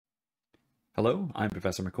Hello, I'm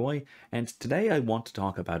Professor McCoy, and today I want to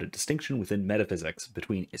talk about a distinction within metaphysics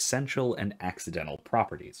between essential and accidental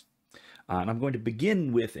properties. And I'm going to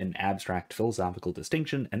begin with an abstract philosophical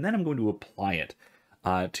distinction, and then I'm going to apply it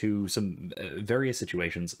to some various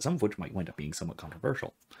situations, some of which might wind up being somewhat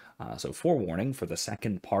controversial. So forewarning for the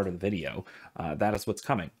second part of the video, that is what's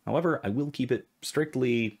coming. However, I will keep it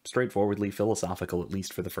strictly, straightforwardly philosophical, at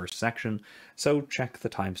least for the first section, so check the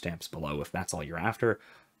timestamps below if that's all you're after.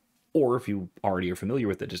 Or if you already are familiar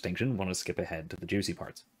with the distinction, want to skip ahead to the juicy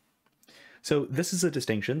parts. So this is a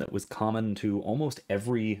distinction that was common to almost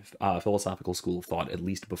every philosophical school of thought, at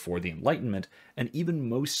least before the Enlightenment, and even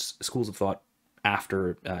most schools of thought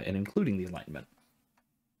after and including the Enlightenment,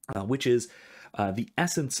 which is the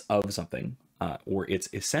essence of something, or its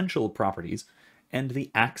essential properties, and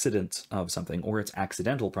the accidents of something, or its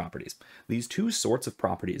accidental properties. These two sorts of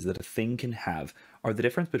properties that a thing can have are the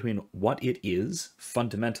difference between what it is,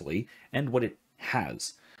 fundamentally, and what it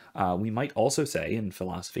has. We might also say, in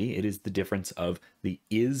philosophy, it is the difference of the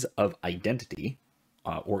is of identity,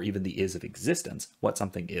 or even the is of existence, what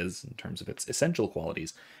something is in terms of its essential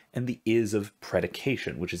qualities, and the is of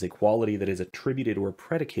predication, which is a quality that is attributed or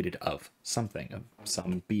predicated of something, of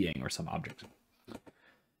some being or some object.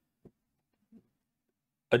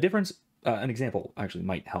 A difference, an example actually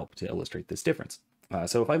might help to illustrate this difference.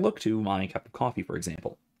 So if I look to my cup of coffee, for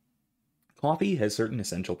example, coffee has certain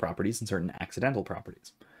essential properties and certain accidental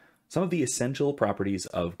properties. Some of the essential properties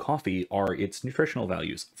of coffee are its nutritional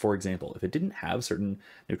values. For example, if it didn't have certain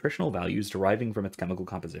nutritional values deriving from its chemical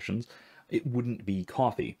compositions, it wouldn't be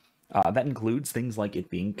coffee. That includes things like it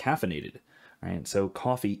being caffeinated. Right? So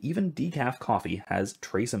coffee, even decaf coffee, has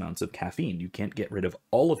trace amounts of caffeine. You can't get rid of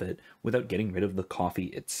all of it without getting rid of the coffee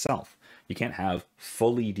itself. You can't have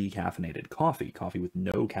fully decaffeinated coffee with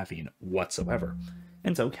no caffeine whatsoever.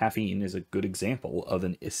 And so caffeine is a good example of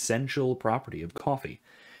an essential property of coffee.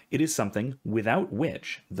 It is something without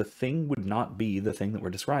which the thing would not be the thing that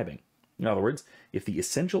we're describing. In other words, if the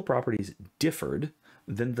essential properties differed,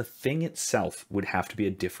 then the thing itself would have to be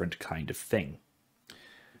a different kind of thing.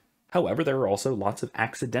 However, there are also lots of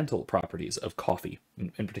accidental properties of coffee,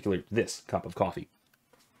 in particular this cup of coffee.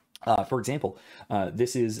 For example,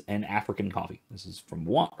 this is an African coffee. This is from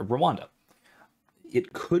Rwanda.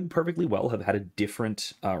 It could perfectly well have had a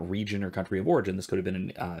different region or country of origin. This could have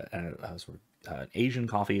been an Asian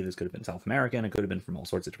coffee, this could have been South American, it could have been from all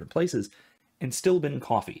sorts of different places, and still been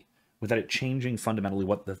coffee, without it changing fundamentally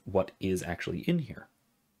what is actually in here.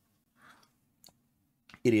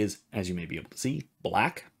 It is, as you may be able to see,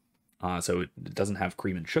 black. So it doesn't have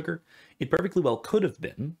cream and sugar. It perfectly well could have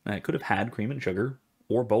been. It could have had cream and sugar,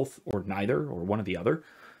 or both, or neither, or one or the other,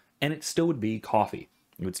 and it still would be coffee.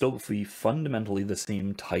 It would still be fundamentally the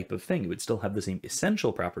same type of thing. It would still have the same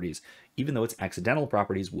essential properties, even though its accidental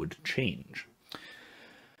properties would change.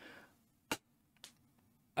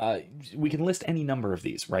 We can list any number of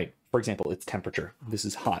these, right? For example, its temperature. This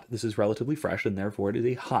is hot. This is relatively fresh, and therefore it is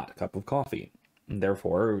a hot cup of coffee. And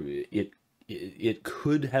therefore, it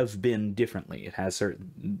could have been differently. It has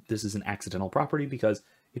this is an accidental property because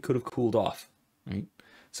it could have cooled off, right?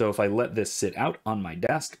 So if I let this sit out on my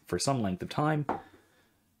desk for some length of time,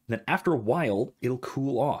 then after a while, it'll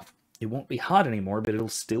cool off. It won't be hot anymore, but it'll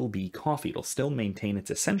still be coffee. It'll still maintain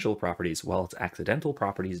its essential properties while its accidental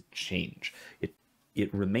properties change.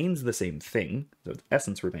 It remains the same thing, so its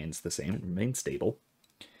essence remains the same, it remains stable.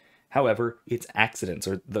 However, its accidents,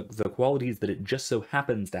 or the qualities that it just so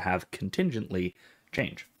happens to have contingently,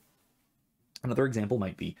 change. Another example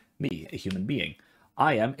might be me, a human being.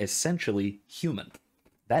 I am essentially human.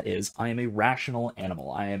 That is, I am a rational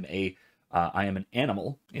animal. I am an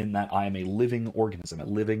animal in that I am a living organism, a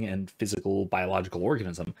living and physical biological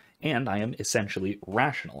organism, and I am essentially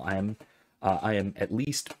rational. I am at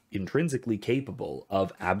least intrinsically capable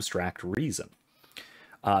of abstract reason.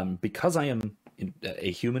 Because I am a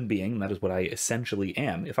human being, that is what I essentially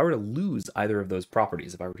am. If I were to lose either of those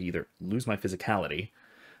properties, if I were to either lose my physicality,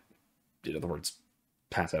 in other words,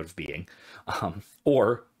 pass out of being,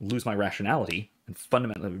 or lose my rationality, and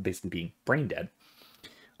fundamentally basically being brain dead,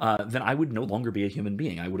 then I would no longer be a human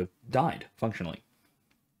being. I would have died, functionally.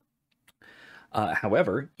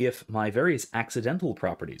 However, if my various accidental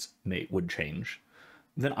properties would change,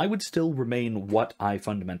 then I would still remain what I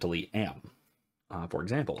fundamentally am. For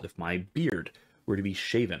example, if my beard were to be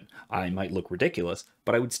shaven, I might look ridiculous,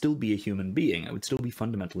 but I would still be a human being. I would still be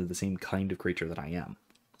fundamentally the same kind of creature that I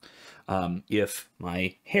am. If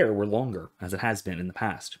my hair were longer, as it has been in the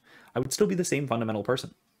past, I would still be the same fundamental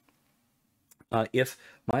person. If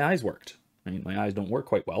my eyes worked, I mean, my eyes don't work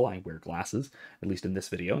quite well. I wear glasses, at least in this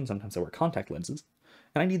video, and sometimes I wear contact lenses,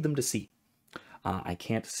 and I need them to see. I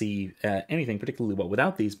can't see anything particularly well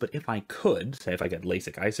without these, but if I could, say if I get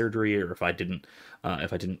LASIK eye surgery, or if I didn't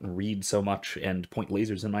read so much and point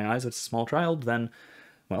lasers in my eyes as a small child, then,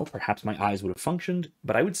 well, perhaps my eyes would have functioned,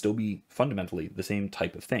 but I would still be fundamentally the same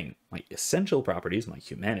type of thing. My essential properties, my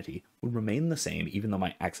humanity, would remain the same, even though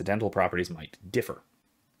my accidental properties might differ.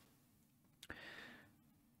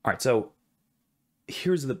 All right, so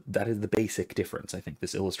that is the basic difference I think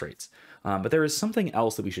this illustrates. But there is something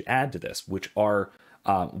else that we should add to this, which are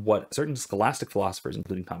what certain scholastic philosophers,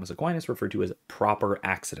 including Thomas Aquinas, refer to as proper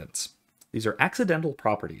accidents. These are accidental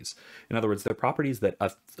properties. In other words, they're properties that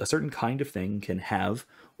a certain kind of thing can have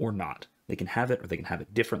or not. They can have it or they can have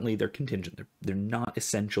it differently. They're contingent. They're not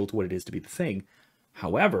essential to what it is to be the thing.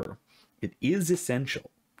 However, it is essential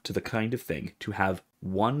to the kind of thing to have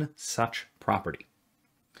one such property.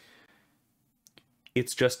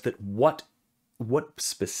 It's just that what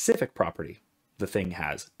specific property the thing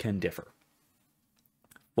has can differ.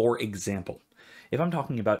 For example, if I'm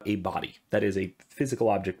talking about a body, that is a physical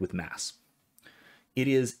object with mass, it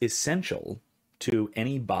is essential to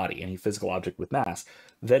any body, any physical object with mass,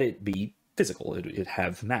 that it be physical, it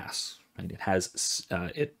have mass, and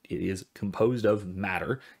it is composed of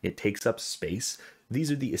matter, it takes up space. These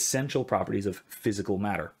are the essential properties of physical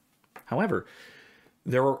matter. However,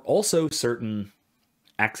 there are also certain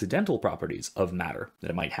accidental properties of matter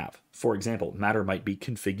that it might have. For example, matter might be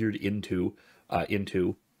configured into a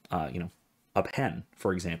pen,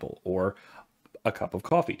 for example, or a cup of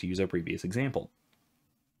coffee, to use our previous example.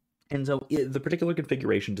 And so the particular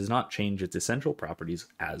configuration does not change its essential properties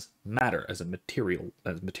as matter, as material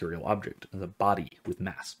object, as a body with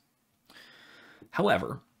mass.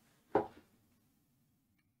 However,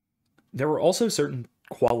 there are also certain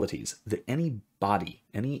qualities that any body,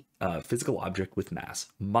 any physical object with mass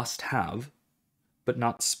must have, but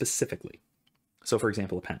not specifically. So for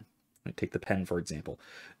example, a pen. Take the pen, for example.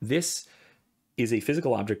 This is a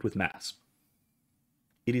physical object with mass.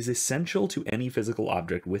 It is essential to any physical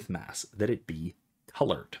object with mass that it be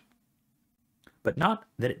colored, but not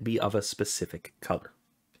that it be of a specific color.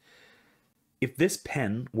 If this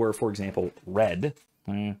pen were, for example, red,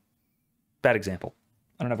 bad example.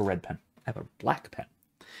 I don't have a red pen. I have a black pen.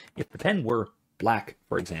 If the pen were black,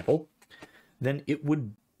 for example, then it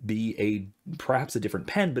would be perhaps a different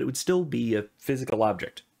pen, but it would still be a physical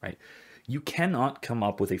object, right? You cannot come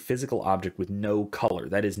up with a physical object with no color,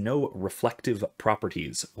 that is, no reflective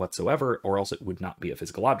properties whatsoever, or else it would not be a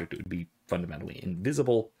physical object. It would be fundamentally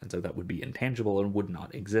invisible, and so that would be intangible and would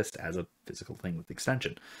not exist as a physical thing with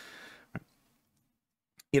extension.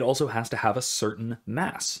 It also has to have a certain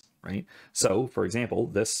mass, right? So, for example,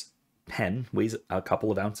 this pen weighs a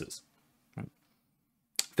couple of ounces.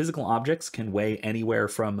 Physical objects can weigh anywhere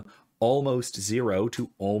from almost zero to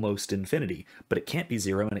almost infinity, but it can't be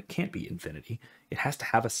zero and it can't be infinity. It has to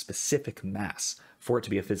have a specific mass for it to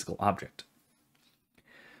be a physical object.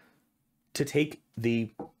 To take the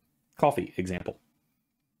coffee example,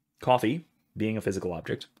 coffee being a physical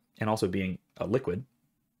object and also being a liquid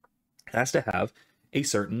has to have a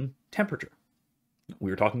certain temperature. We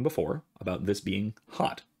were talking before about this being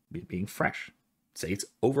hot, being fresh. Say it's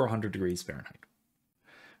over 100 degrees Fahrenheit.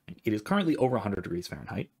 It is currently over 100 degrees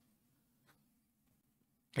Fahrenheit.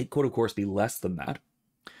 It could, of course, be less than that,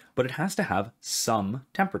 but it has to have some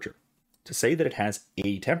temperature. To say that it has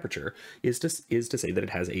a temperature is to say that it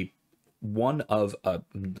has one of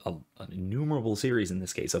an innumerable series, in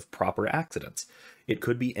this case, of proper accidents. It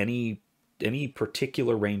could be any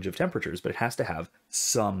particular range of temperatures, but it has to have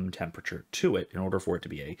some temperature to it in order for it to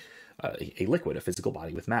be a liquid, a physical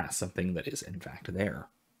body with mass, something that is in fact there.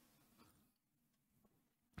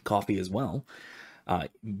 Coffee as well,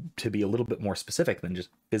 to be a little bit more specific than just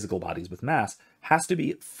physical bodies with mass, has to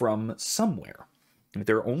be from somewhere.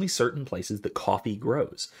 There are only certain places that coffee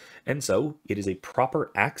grows, and so it is a proper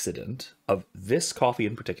accident of this coffee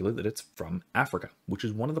in particular that it's from Africa, which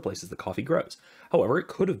is one of the places that coffee grows. However, it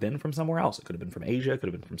could have been from somewhere else. It could have been from Asia, it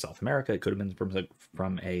could have been from South America, it could have been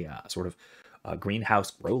from a sort of greenhouse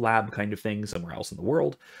grow lab kind of thing somewhere else in the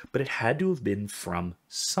world, but it had to have been from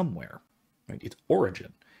somewhere, right? Its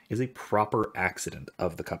origin is a proper accident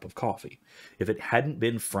of the cup of coffee. If it hadn't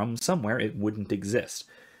been from somewhere, it wouldn't exist.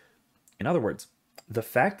 In other words, the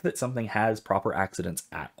fact that something has proper accidents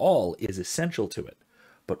at all is essential to it,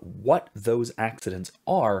 but what those accidents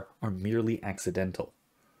are merely accidental.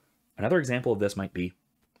 Another example of this might be,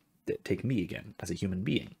 take me again, as a human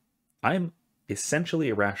being. I am essentially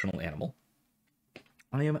a rational animal.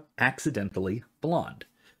 I am accidentally blonde.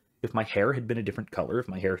 If my hair had been a different color, if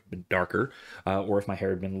my hair had been darker, or if my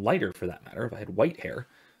hair had been lighter for that matter, if I had white hair,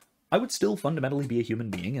 I would still fundamentally be a human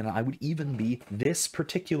being, and I would even be this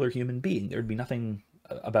particular human being. There would be nothing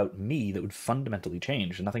about me that would fundamentally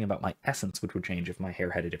change, and nothing about my essence which would change if my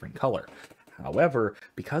hair had a different color. However,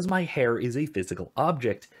 because my hair is a physical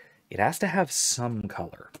object, it has to have some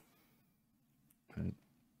color.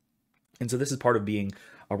 And so this is part of being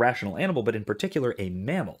a rational animal, but in particular a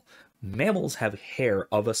mammal. Mammals have hair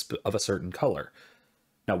of a certain color.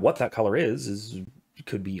 Now, what that color is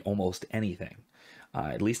could be almost anything.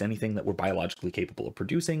 At least anything that we're biologically capable of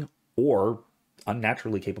producing or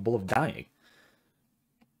unnaturally capable of dyeing.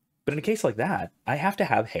 But in a case like that, I have to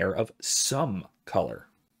have hair of some color.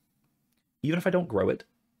 Even if I don't grow it,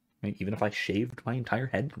 right? Even if I shaved my entire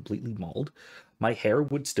head completely bald, my hair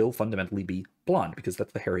would still fundamentally be blonde, because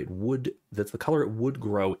that's the color it would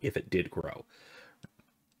grow if it did grow.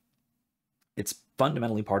 It's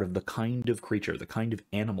fundamentally part of the kind of creature, the kind of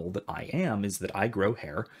animal that I am, is that I grow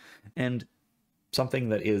hair, and something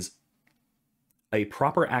that is a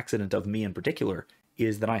proper accident of me in particular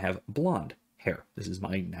is that I have blonde hair. This is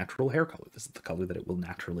my natural hair color. This is the color that it will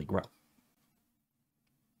naturally grow.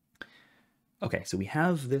 Okay, so we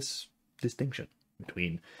have this distinction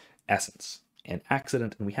between essence and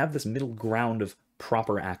accident, and we have this middle ground of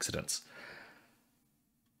proper accidents.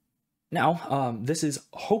 Now, this is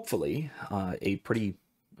hopefully a pretty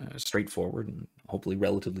straightforward and hopefully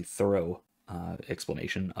relatively thorough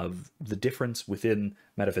explanation of the difference within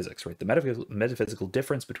metaphysics, right? The metaphysical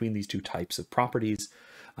difference between these two types of properties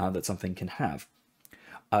that something can have.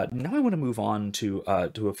 Now I want to move on to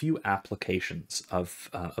a few applications of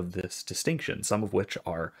this distinction, some of which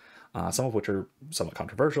are somewhat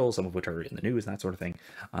controversial, some of which are in the news, and that sort of thing.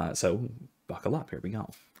 So buckle up. Here we go.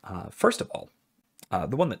 First of all,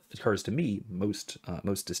 the one that occurs to me most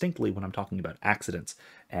distinctly when I'm talking about accidents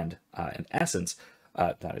and essence,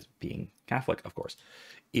 that is being Catholic, of course,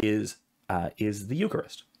 is the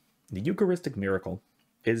Eucharist. The Eucharistic miracle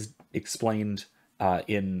is explained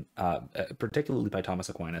particularly by Thomas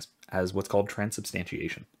Aquinas, as what's called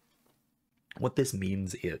transubstantiation. What this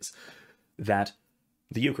means is that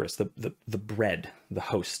the Eucharist, the bread, the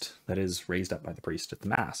host that is raised up by the priest at the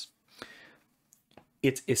Mass,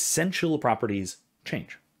 its essential properties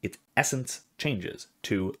change. Its essence changes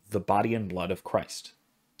to the body and blood of Christ.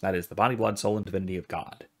 That is, the body, blood, soul, and divinity of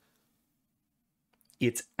God.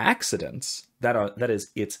 Its accidents, that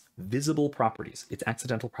is, its visible properties, its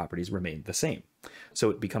accidental properties remain the same. So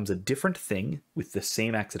it becomes a different thing with the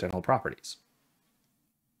same accidental properties.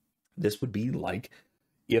 This would be like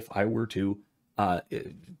if I were to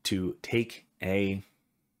take a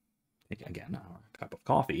cup of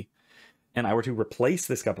coffee, and I were to replace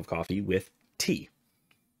this cup of coffee with tea.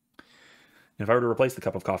 And if I were to replace the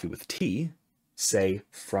cup of coffee with tea, say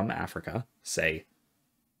from Africa, say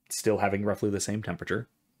still having roughly the same temperature,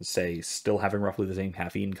 say still having roughly the same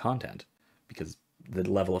caffeine content, because the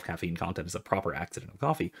level of caffeine content is a proper accident of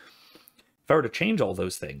coffee. If I were to change all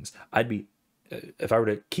those things, if I were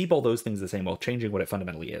to keep all those things the same while changing what it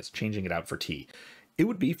fundamentally is, changing it out for tea, it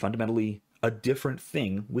would be fundamentally a different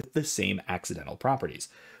thing with the same accidental properties.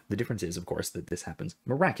 The difference is, of course, that this happens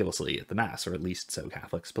miraculously at the Mass, or at least so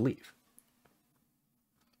Catholics believe.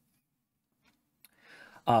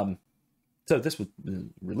 So this was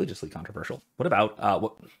religiously controversial. What about I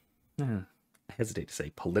hesitate to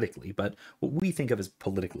say politically, but what we think of as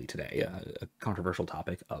politically today, a controversial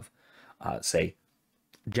topic of, say,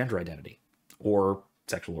 gender identity or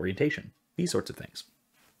sexual orientation, these sorts of things.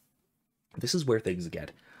 This is where things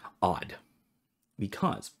get odd,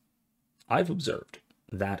 because I've observed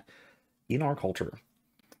that in our culture,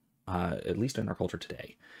 at least in our culture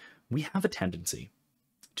today, we have a tendency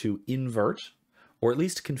to invert or at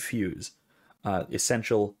least confuse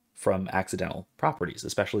essential from accidental properties,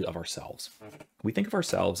 especially of ourselves. We think of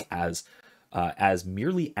ourselves as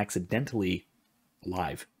merely accidentally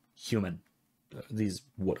live, human. These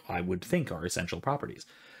what I would think are essential properties,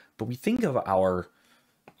 but we think of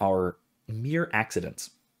our mere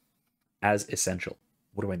accidents as essential.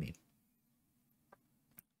 What do I mean?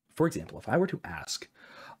 For example, if I were to ask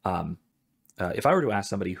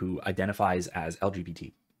somebody who identifies as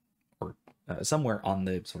LGBT, or somewhere on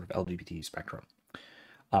the sort of LGBT spectrum,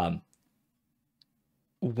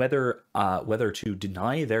 whether to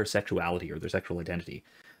deny their sexuality or their sexual identity,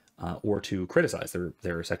 or to criticize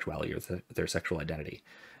their sexuality or their sexual identity.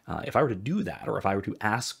 If I were to do that, or if I were to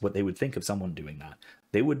ask what they would think of someone doing that,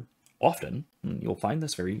 they would often, you'll find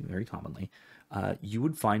this very, very commonly, you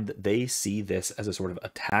would find that they see this as a sort of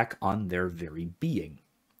attack on their very being.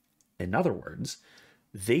 In other words,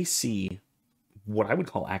 they see what I would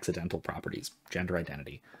call accidental properties, gender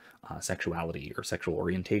identity, sexuality or sexual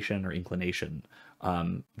orientation or inclination,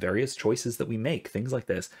 various choices that we make, things like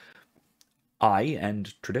this. I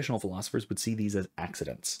and traditional philosophers would see these as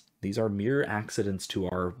accidents. These are mere accidents to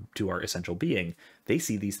our essential being. They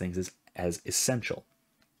see these things as essential.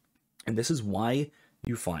 And this is why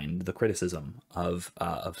you find the criticism of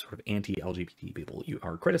sort of anti-LGBT people. You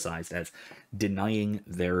are criticized as denying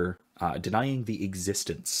denying the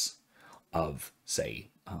existence of, say,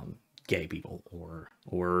 gay people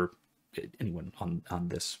or anyone in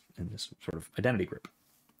this sort of identity group.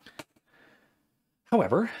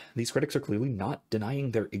 However, these critics are clearly not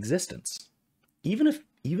denying their existence. Even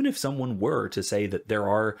if someone were to say that there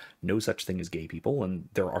are no such thing as gay people, and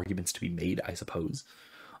there are arguments to be made, I suppose,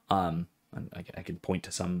 and I can point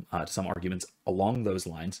to some arguments along those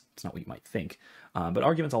lines. It's not what you might think, but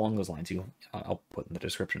arguments along those lines I'll put in the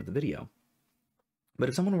description of the video. But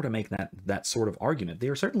if someone were to make that sort of argument, they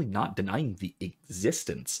are certainly not denying the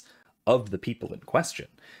existence of the people in question.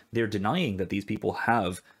 They're denying that these people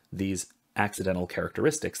have these accidental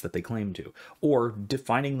characteristics that they claim to, or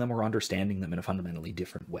defining them or understanding them in a fundamentally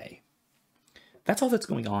different way. That's all that's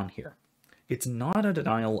going on here. It's not a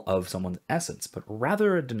denial of someone's essence, but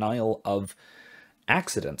rather a denial of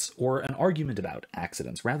accidents, or an argument about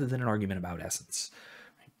accidents rather than an argument about essence.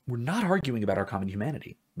 We're not arguing about our common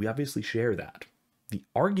humanity. We obviously share that. The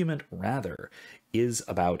argument, rather, is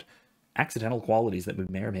about accidental qualities that we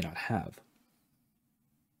may or may not have.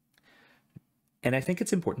 And I think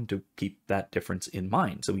it's important to keep that difference in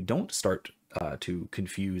mind, so we don't start to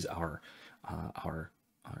confuse our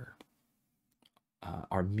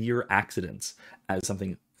mere accidents as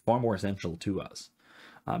something far more essential to us.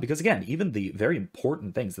 Because again, even the very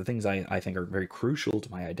important things, the things I think are very crucial to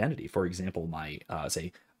my identity, for example, my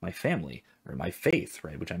say my family or my faith,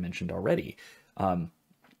 right, which I mentioned already,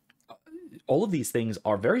 all of these things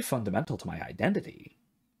are very fundamental to my identity.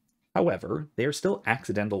 However, they are still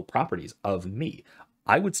accidental properties of me.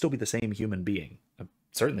 I would still be the same human being.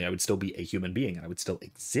 Certainly, I would still be a human being, and I would still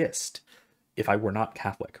exist if I were not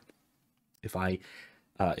Catholic. If I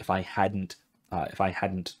hadn't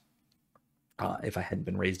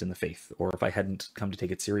been raised in the faith, or if I hadn't come to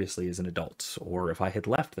take it seriously as an adult, or if I had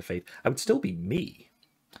left the faith, I would still be me,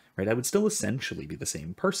 right? I would still essentially be the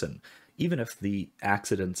same person, even if the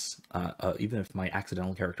accidents, even if my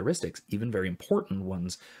accidental characteristics, even very important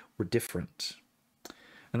ones, were different.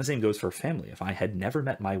 And the same goes for family. If I had never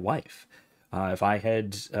met my wife, if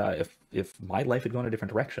my life had gone a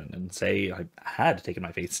different direction, and say I had taken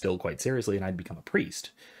my faith still quite seriously and I'd become a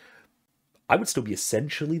priest, I would still be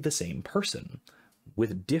essentially the same person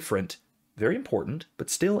with different, very important,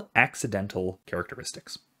 but still accidental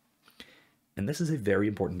characteristics. And this is a very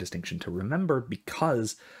important distinction to remember,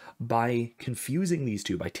 because by confusing these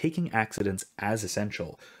two, by taking accidents as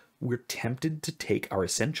essential, we're tempted to take our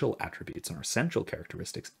essential attributes and our essential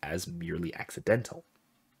characteristics as merely accidental.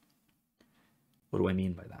 What do I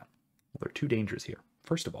mean by that? Well, there are two dangers here.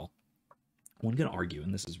 First of all, one can argue,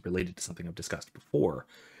 and this is related to something I've discussed before,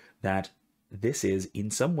 that this is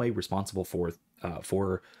in some way responsible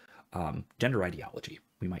for gender ideology,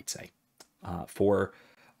 we might say, for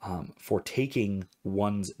taking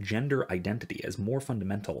one's gender identity as more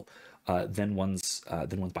fundamental than one's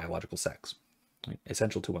biological sex, right?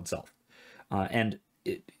 Essential to oneself, and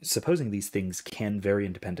supposing these things can vary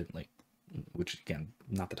independently, which again,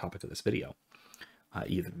 not the topic of this video,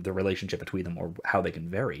 either the relationship between them or how they can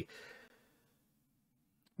vary.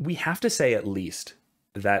 We have to say at least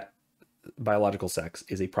that biological sex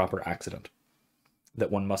is a proper accident,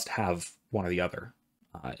 that one must have one or the other,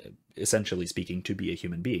 essentially speaking, to be a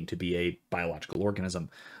human being, to be a biological organism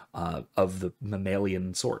of the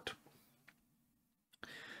mammalian sort.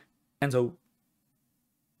 And so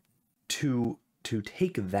to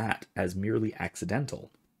take that as merely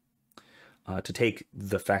accidental, to take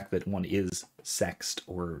the fact that one is sexed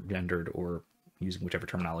or gendered, or using whichever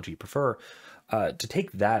terminology you prefer, to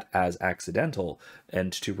take that as accidental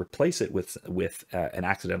and to replace it with an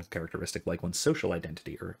accidental characteristic like one's social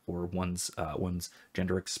identity or one's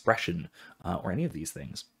gender expression, or any of these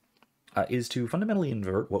things, is to fundamentally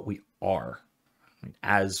invert what we are,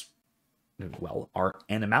 as well, our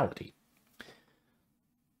animality.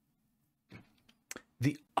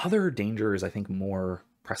 The other danger is, I think, more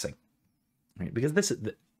pressing, right? Because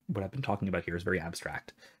what I've been talking about here is very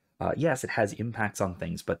abstract. Yes, it has impacts on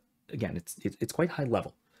things, but again, it's quite high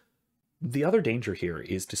level. The other danger here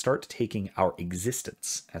is to start taking our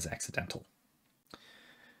existence as accidental.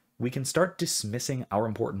 We can start dismissing our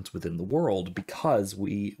importance within the world because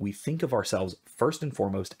we think of ourselves first and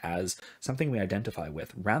foremost as something we identify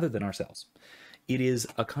with, rather than ourselves. It is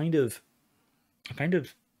a kind of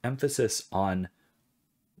emphasis on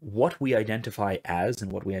what we identify as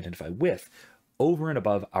and what we identify with, over and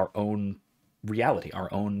above our own reality,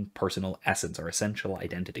 our own personal essence, our essential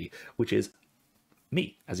identity, which is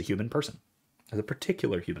me as a human person, as a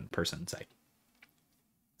particular human person, say.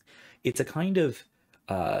 It's a kind of,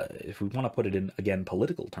 if we want to put it in, again,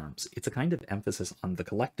 political terms, it's a kind of emphasis on the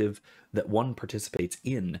collective that one participates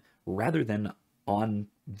in rather than on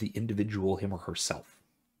the individual, him or herself.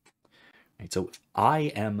 Right? So if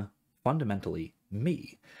I am fundamentally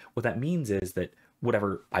me, what that means is that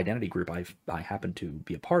whatever identity group I happen to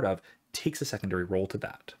be a part of takes a secondary role to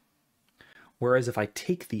that. Whereas if I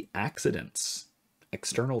take the accidents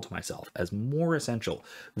external to myself as more essential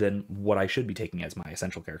than what I should be taking as my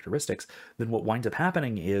essential characteristics, then what winds up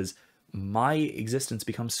happening is my existence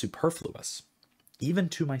becomes superfluous, even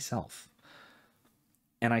to myself.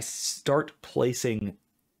 And I start placing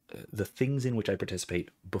the things in which I participate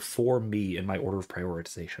before me in my order of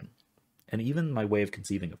prioritization, and even my way of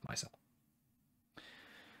conceiving of myself.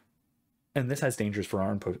 And this has dangers for our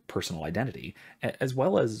own personal identity, as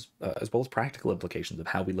well as practical implications of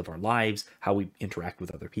how we live our lives, how we interact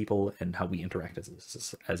with other people, and how we interact as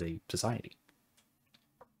a society.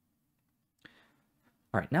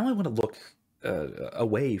 All right, now I want to look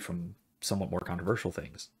away from somewhat more controversial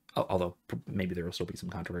things, although maybe there will still be some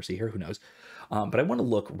controversy here, who knows. But I want to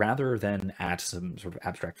look, rather than at some sort of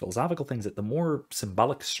abstract philosophical things, at the more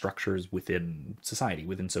symbolic structures within society,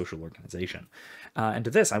 within social organization. And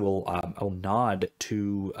to this, I will nod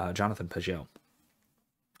to Jonathan Pageau,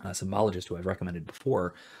 a symbologist who I've recommended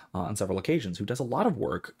before on several occasions, who does a lot of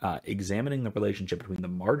work examining the relationship between the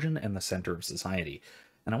margin and the center of society.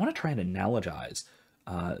 And I want to try and analogize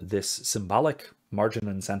this symbolic margin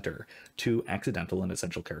and center to accidental and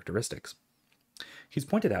essential characteristics. He's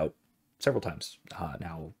pointed out several times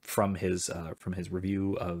now, from his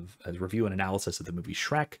review and analysis of the movie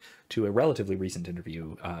Shrek to a relatively recent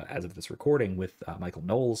interview as of this recording with Michael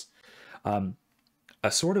Knowles,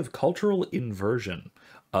 a sort of cultural inversion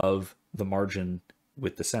of the margin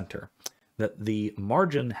with the center. That the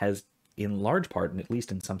margin has, in large part, and at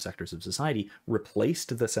least in some sectors of society,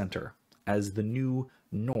 replaced the center as the new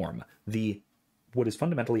norm. What is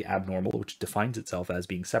fundamentally abnormal, which defines itself as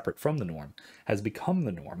being separate from the norm, has become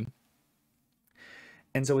the norm.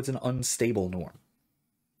 And so it's an unstable norm.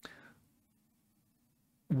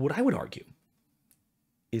 What I would argue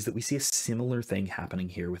is that we see a similar thing happening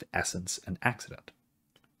here with essence and accident.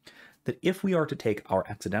 That if we are to take our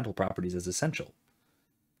accidental properties as essential,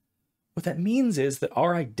 what that means is that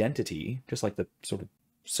our identity, just like the sort of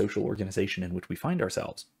social organization in which we find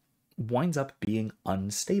ourselves, winds up being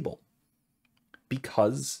unstable.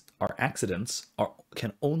 Because our accidents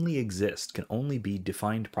can only exist, can only be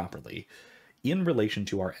defined properly in relation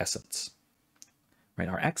to our essence. Right?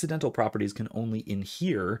 Our accidental properties can only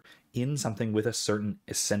inhere in something with a certain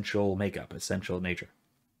essential makeup, essential nature.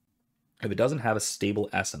 If it doesn't have a stable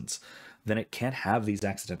essence, then it can't have these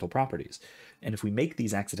accidental properties. And if we make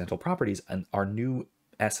these accidental properties our new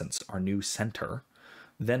essence, our new center,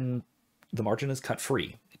 then the margin is cut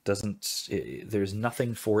free. There's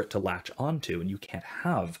nothing for it to latch onto, and you can't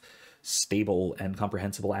have stable and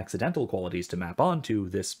comprehensible accidental qualities to map onto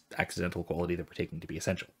this accidental quality that we're taking to be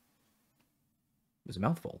essential. It was a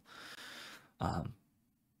mouthful.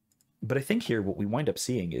 But I think here what we wind up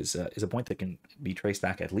seeing is a point that can be traced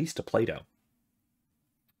back at least to Plato,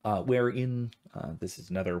 wherein, this is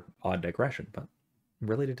another odd digression, but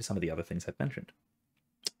related to some of the other things I've mentioned,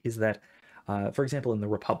 is that, for example, in the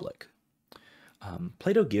Republic,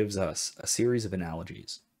 Plato gives us a series of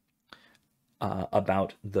analogies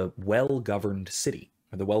about the well-governed city,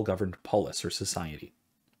 or the well-governed polis, or society.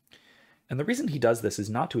 And the reason he does this is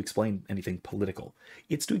not to explain anything political.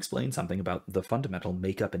 It's to explain something about the fundamental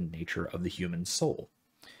makeup and nature of the human soul.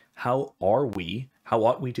 How ought we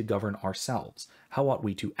to govern ourselves? How ought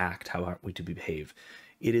we to act? How ought we to behave?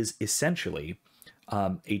 It is essentially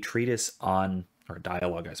a treatise on, or a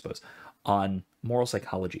dialogue, I suppose, on moral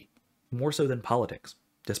psychology, more so than politics,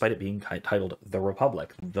 despite it being titled The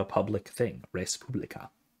Republic, the public thing, res publica.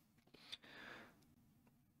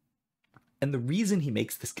 And the reason he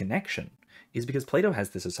makes this connection is because Plato has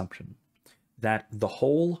this assumption that the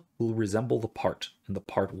whole will resemble the part, and the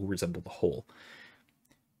part will resemble the whole.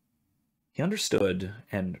 He understood,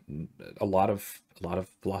 and a lot of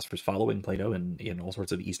philosophers following Plato and in all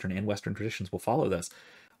sorts of Eastern and Western traditions will follow this,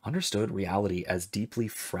 understood reality as deeply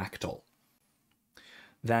fractal.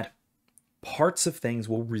 That parts of things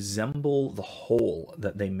will resemble the whole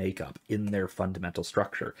that they make up in their fundamental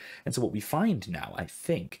structure. And so what we find now, I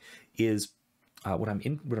think, is what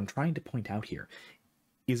I'm trying to point out here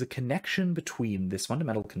is a connection between this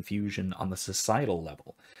fundamental confusion on the societal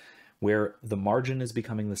level, where the margin is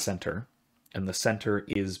becoming the center, and the center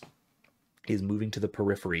is is moving to the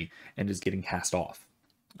periphery and is getting cast off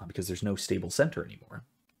because there's no stable center anymore.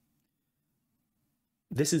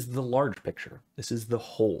 This is the large picture. This is the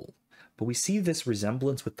whole. But we see this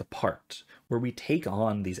resemblance with the part, where we take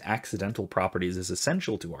on these accidental properties as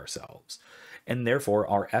essential to ourselves, and therefore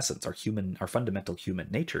our essence, our fundamental human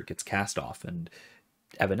nature gets cast off and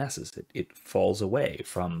evanesces. It falls away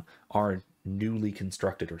from our newly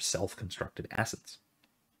constructed or self-constructed essence.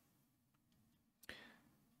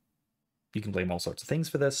 You can blame all sorts of things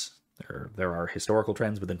for this. There are historical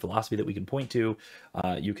trends within philosophy that we can point to.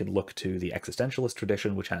 You can look to the existentialist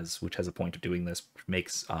tradition, which has a point of doing this, which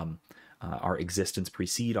makes our existence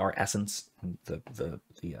precede our essence. The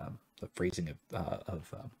phrasing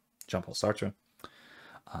of Jean-Paul Sartre.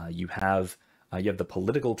 You have the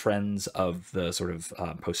political trends of the sort of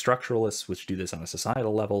post-structuralists, which do this on a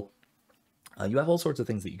societal level. You have all sorts of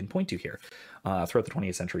things that you can point to here throughout the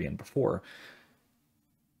 20th century and before.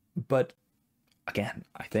 But again,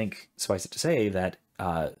 I think, suffice it to say, that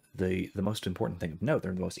the most important thing of note,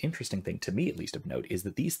 or the most interesting thing to me at least of note, is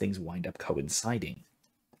that these things wind up coinciding.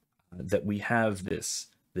 That we have this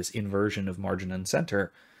inversion of margin and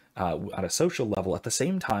center at a social level at the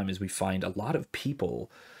same time as we find a lot of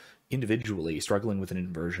people individually struggling with an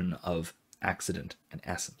inversion of accident and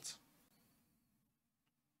essence.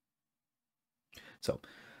 So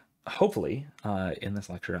hopefully, in this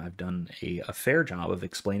lecture, I've done a fair job of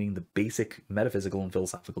explaining the basic metaphysical and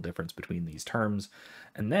philosophical difference between these terms.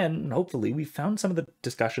 And then, hopefully, we found some of the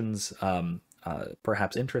discussions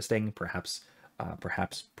perhaps interesting, perhaps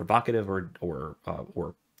provocative,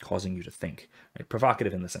 or causing you to think. Right?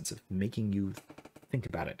 Provocative in the sense of making you think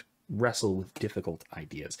about it, wrestle with difficult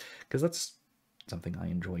ideas, because that's something I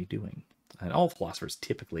enjoy doing. And all philosophers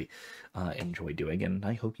typically enjoy doing, and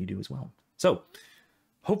I hope you do as well. So,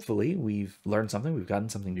 hopefully we've learned something, we've gotten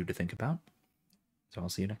something new to think about. So I'll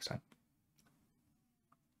see you next time.